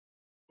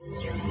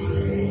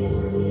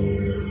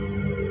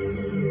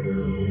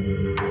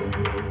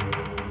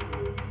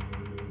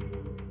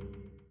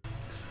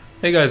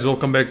Hey guys,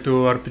 welcome back to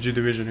RPG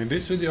Division. In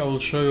this video I will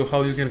show you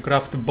how you can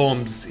craft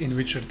bombs in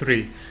Witcher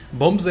 3.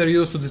 Bombs are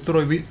used to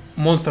destroy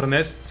monster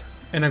nests,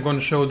 and I'm gonna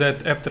show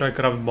that after I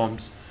craft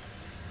bombs.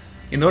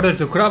 In order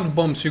to craft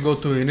bombs you go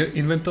to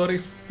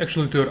inventory,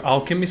 actually to your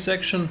alchemy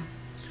section,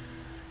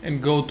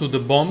 and go to the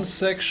bombs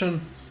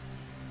section.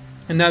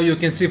 And now you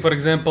can see, for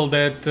example,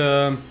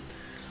 that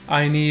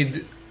I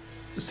need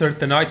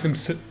certain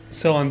items,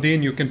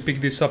 celandine. You can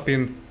pick this up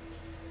in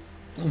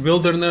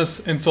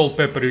Wilderness, and salt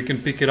pepper. You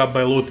can pick it up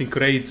by looting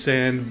crates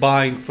and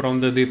buying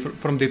from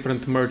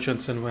different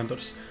merchants and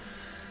vendors.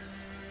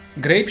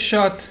 Grape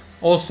shot,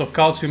 also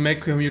calcium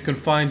equium, you can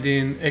find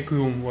in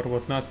equium or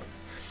whatnot.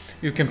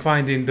 You can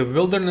find in the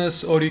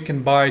Wilderness, or you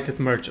can buy it at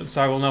merchants.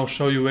 I will now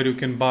show you where you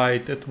can buy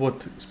it, at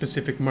what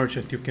specific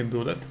merchant you can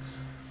do that.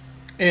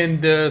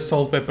 And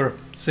salt pepper,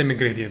 same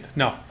ingredient.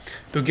 Now,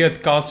 to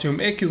get calcium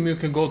equium, you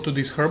can go to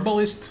this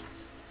herbalist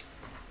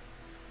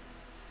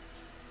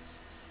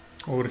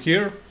over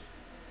here.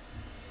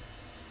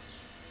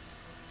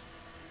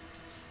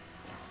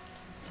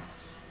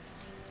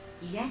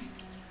 Yes.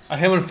 I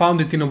haven't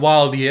found it in a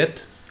while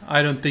yet.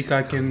 I don't think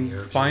I can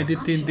find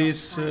it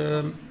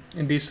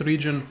in this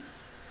region,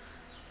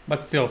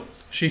 but still,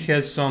 she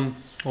has some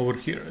over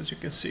here, as you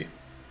can see.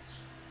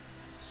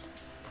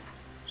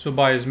 So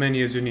buy as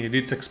many as you need.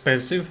 It's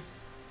expensive,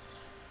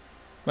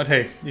 but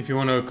hey, if you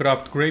want to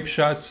craft grape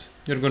shots,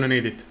 you're gonna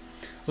need it.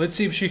 Let's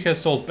see if she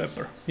has salt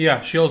pepper. Yeah,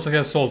 she also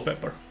has salt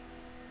pepper.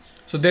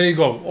 So there you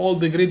go, all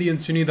the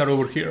ingredients you need are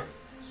over here.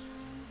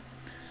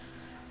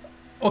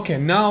 Okay,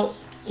 now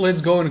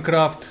let's go and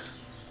craft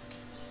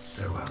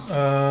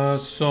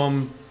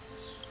some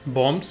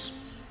bombs.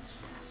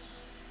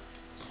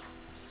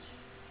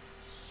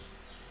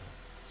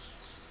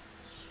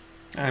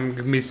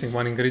 I'm missing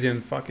one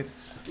ingredient, fuck it.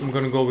 I'm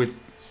gonna go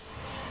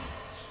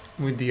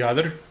with the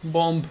other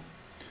bomb.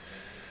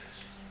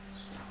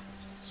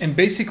 And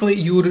basically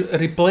you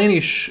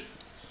replenish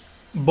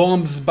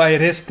bombs by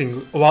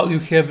resting while you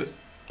have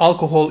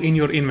alcohol in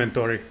your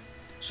inventory.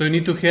 So you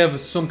need to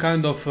have some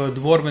kind of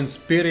dwarven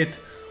spirit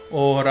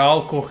or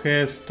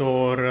alcohest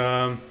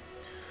or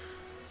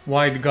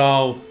white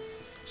gall,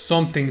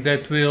 something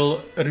that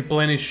will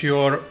replenish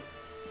your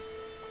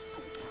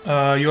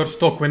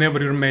stock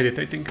whenever you're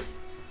meditating.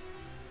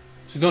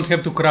 So you don't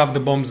have to craft the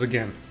bombs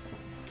again.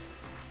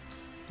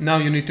 Now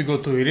you need to go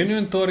to your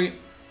inventory,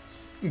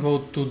 go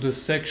to the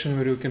section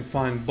where you can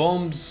find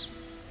bombs.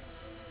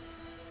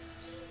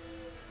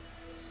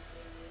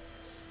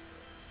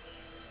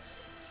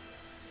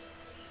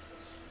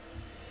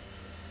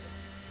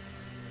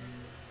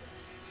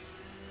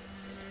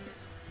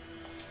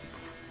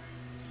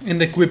 And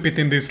equip it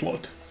in this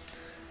slot.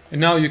 And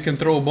now you can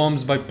throw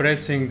bombs by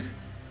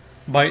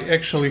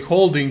actually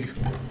holding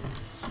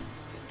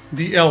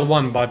the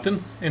L1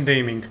 button and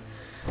aiming.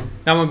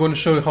 Now I'm going to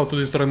show you how to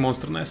destroy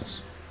monster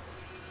nests.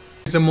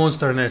 There's a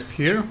monster nest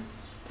here.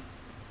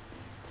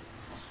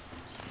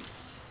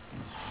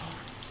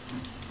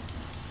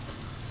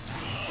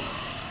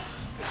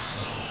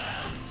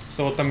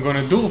 So what I'm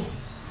gonna do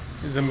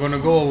is I'm gonna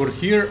go over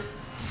here.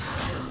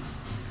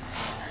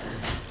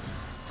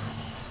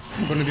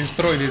 I'm gonna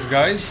destroy these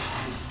guys.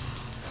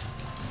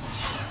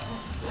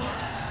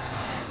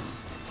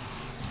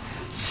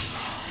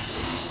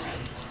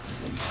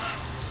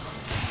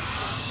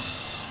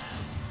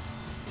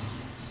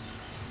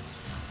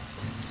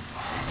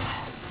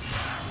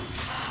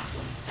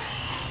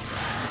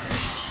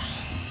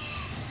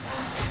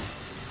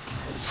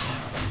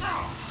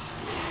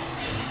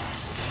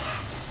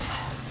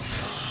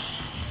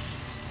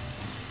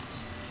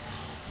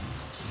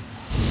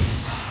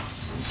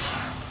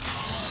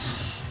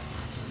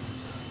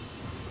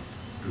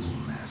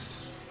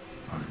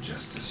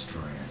 Just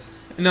destroy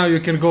it. Now you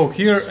can go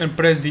here and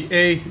press the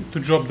A to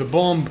drop the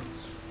bomb.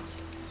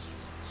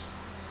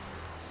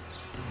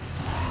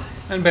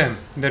 And bam,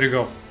 there you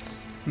go.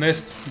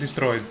 Nest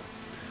destroyed.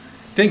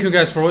 Thank you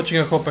guys for watching.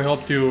 I hope I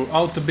helped you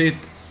out a bit,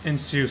 and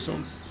see you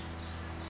soon.